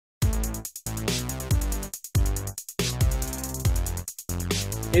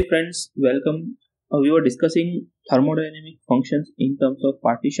Hey friends, welcome. We were discussing thermodynamic functions in terms of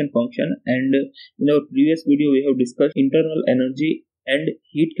partition function, and in our previous video we have discussed internal energy and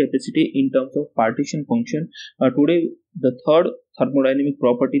heat capacity in terms of partition function. Today the third thermodynamic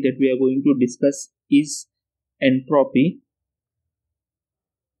property that we are going to discuss is entropy.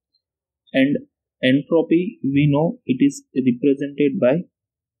 And entropy, we know it is represented by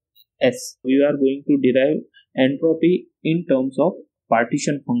S. We are going to derive entropy in terms of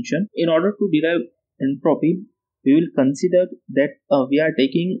partition function. In order to derive entropy, we will consider that we are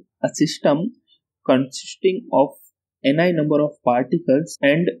taking a system consisting of ni number of particles,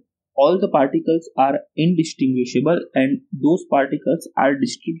 and all the particles are indistinguishable, and those particles are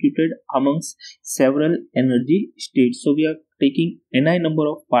distributed amongst several energy states. So we are taking ni number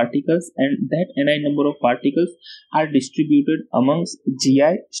of particles, and that ni number of particles are distributed amongst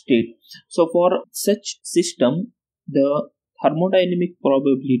gi state. So for such system, the thermodynamic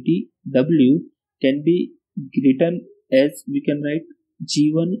probability W can be written as, we can write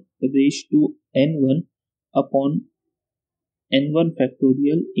g1 raised to n1 upon n1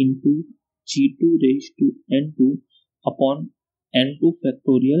 factorial into g2 raised to n2 upon n2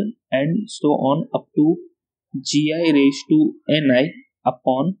 factorial, and so on up to gi raised to ni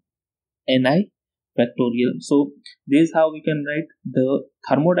upon ni factorial. So this is how we can write the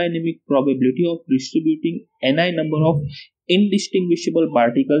thermodynamic probability of distributing ni number of indistinguishable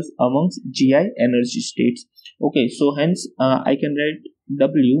particles amongst gi energy states. Okay, so hence I can write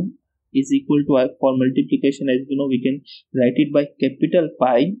W is equal to, for multiplication, as we know, we can write it by capital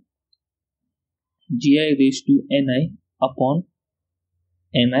pi gi raised to ni upon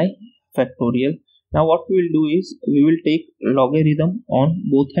ni factorial. Now what we will do is we will take logarithm on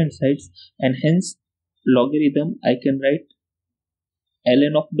both hand sides, and hence logarithm I can write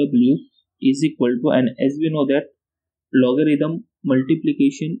ln of W is equal to, and as we know that logarithm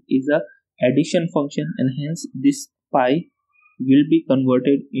multiplication is a addition function, and hence this pi will be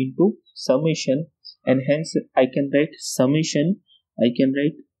converted into summation, and hence I can write summation, I can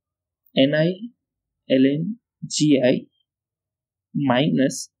write ni ln gi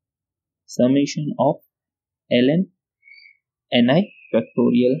minus summation of ln ni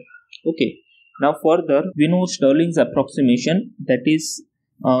factorial. Okay, now further we know Stirling's approximation, that is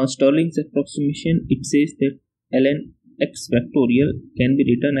Stirling's approximation, it says that ln x factorial can be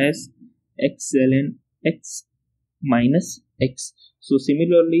written as x ln x minus x. So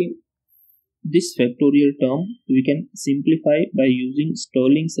similarly, this factorial term we can simplify by using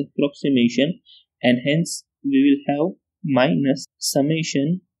Stirling's approximation, and hence we will have minus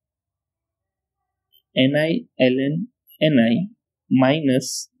summation ni ln ni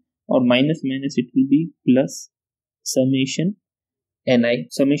minus, or minus minus it will be plus summation ni.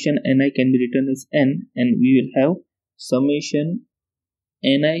 Summation ni can be written as n, and we will have summation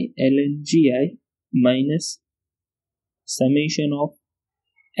ni ln gi minus summation of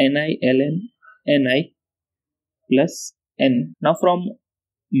ni ln ni plus n. Now from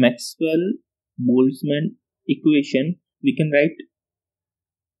Maxwell-Boltzmann equation we can write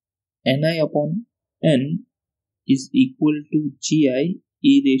ni upon n is equal to gi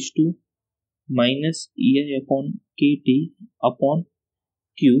e raised to minus ei upon kt upon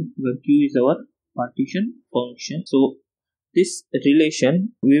q, where q is our partition function. So this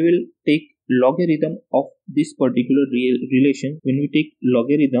relation, we will take logarithm of this particular relation. When we take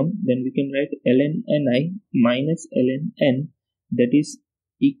logarithm, then we can write ln ni minus ln n, that is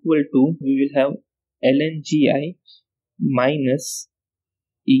equal to, we will have ln gi minus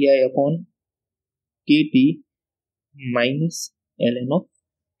ei upon kt minus ln of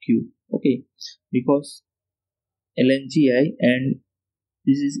q. Okay, because ln gi and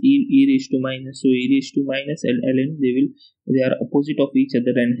this is e raised to minus, so e raised to minus ln, they are opposite of each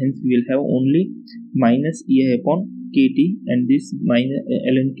other, and hence we will have only minus ei upon kt, and this minus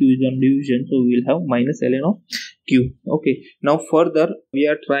ln q is on division, so we will have minus ln of q. Okay, now further we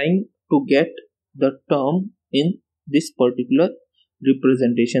are trying to get the term in this particular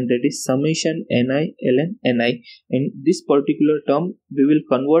representation, that is summation ni ln ni, and this particular term we will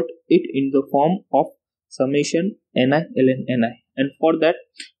convert it in the form of summation ni ln ni. And for that,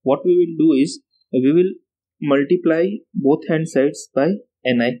 what we will do is we will multiply both hand sides by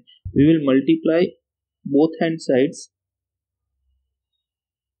ni. We will multiply both hand sides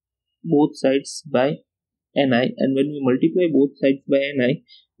by ni, and when we multiply both sides by ni,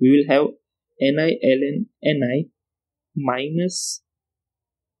 we will have ni ln ni minus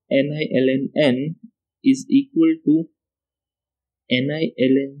ni ln n is equal to ni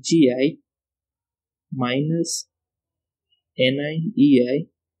ln gi minus ni ei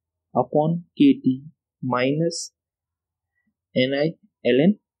upon kt minus ni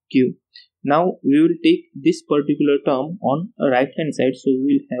ln q. Now we will take this particular term on right hand side, so we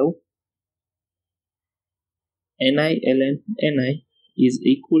will have ni ln ni is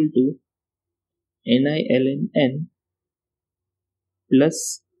equal to ni ln n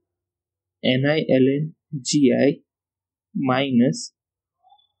plus ni ln gi minus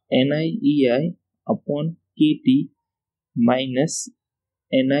ni ei upon kt minus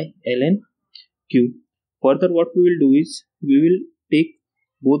ni ln q. Further, what we will do is we will take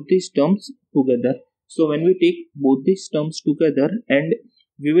both these terms together. So when we take both these terms together, and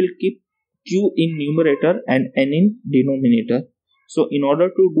we will keep q in numerator and n in denominator. So in order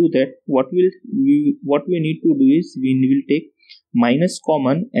to do that, what we need to do is we will take minus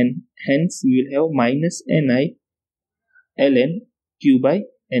common, and hence we will have minus ni ln q by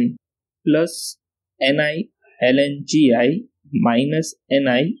n plus ni ln gi minus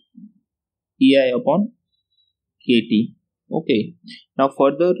ni ei upon kt. Okay, now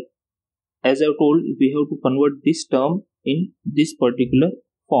further, as I told, we have to convert this term in this particular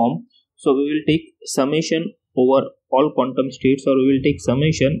form. So we will take summation over all quantum states, or we will take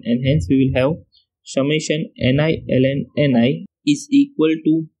summation, and hence we will have summation ni ln ni is equal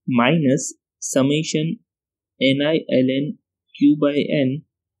to minus summation ni ln q by n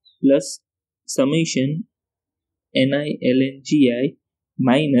plus summation ni ln gi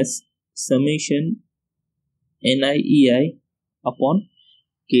minus summation ni ei upon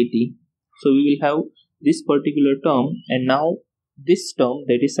kt. So we will have this particular term, and now this term,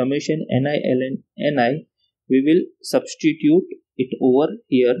 that is summation ni ln ni, we will substitute it over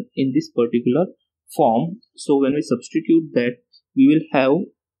here in this particular form. So when we substitute that, we will have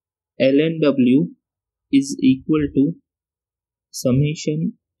ln w is equal to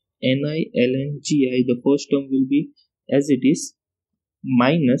summation ni ln gi. The first term will be as it is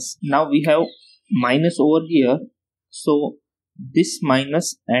minus, now we have minus over here, so this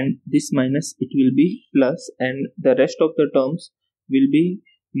minus and this minus, it will be plus, and the rest of the terms will be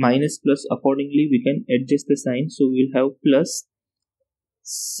minus plus. Accordingly, we can adjust the sign. So we will have plus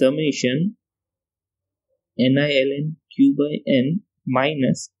summation ni ln q by n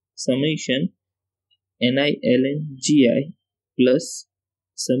minus summation ni ln gi plus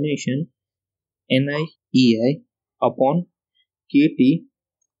summation ni ei upon kt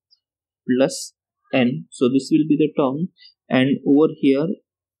plus n. So this will be the term, and over here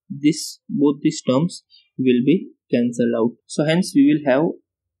both these terms will be cancelled out. So hence we will have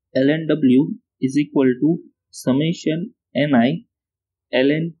ln w is equal to summation ni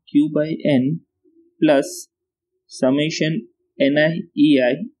ln q by n plus summation ni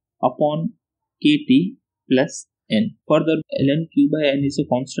ei upon kt plus n. Further, ln q by n is a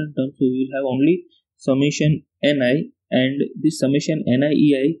constant term, so we will have only summation ni, and this summation ni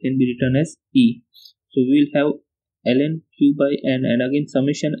ei can be written as e. So we will have ln q by n, and again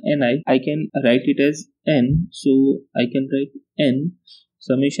summation ni, I can write it as n, so I can write n,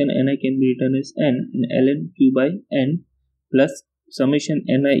 summation ni can be written as n, and ln q by n plus summation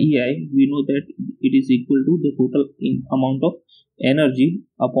ni ei, we know that it is equal to the total amount of energy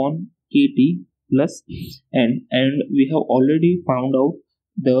upon kt plus n. And we have already found out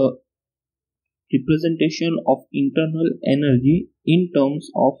the representation of internal energy in terms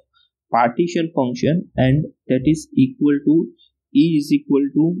of partition function, and that is equal to E is equal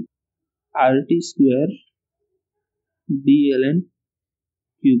to RT square dln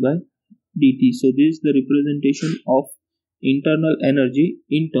q by dt. So this is the representation of internal energy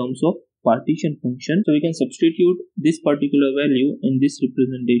in terms of partition function. So we can substitute this particular value in this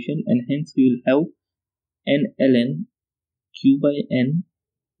representation, and hence we will have n ln q by n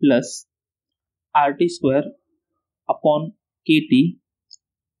plus RT square upon kt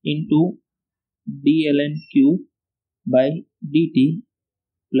into dln q by dt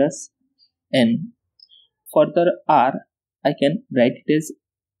plus n. Further, r, I can write it as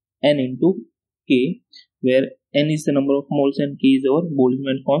n into k, where n is the number of moles and k is our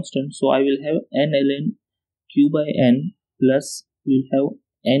Boltzmann constant. So I will have n ln q by n plus we will have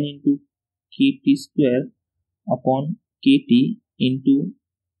n into kt square upon kt into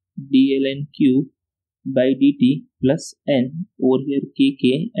dln q by dt plus n. Over here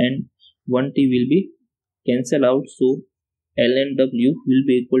kk and 1t will be cancelled out, so ln w will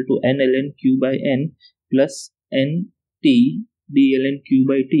be equal to n ln q by n plus nt dln q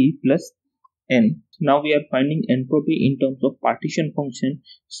by t plus n. Now we are finding entropy in terms of partition function.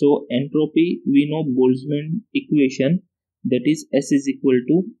 So entropy, we know Boltzmann equation, that is S is equal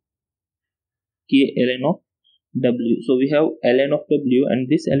to k ln of w. So we have ln of w, and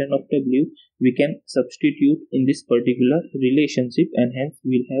this ln of w we can substitute in this particular relationship, and hence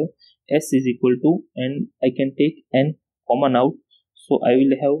we will have S is equal to, and I can take n common out, So I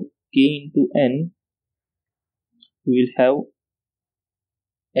will have k into n, we will have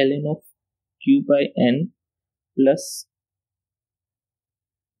ln of q by n plus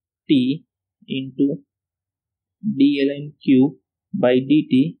t into dln q by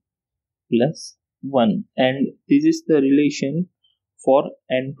dt plus 1, and this is the relation for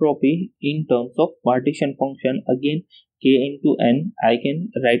entropy in terms of partition function. Again, k into n I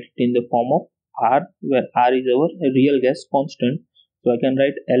can write it in the form of r, where r is our real gas constant. So I can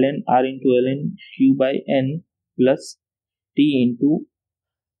write ln r into ln q by n plus t into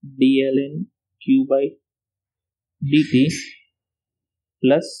dln q by dt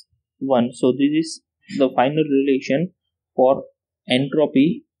plus 1. So this is the final relation for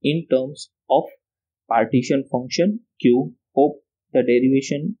entropy in terms of partition function q. Hope the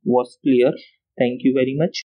derivation was clear. Thank you very much.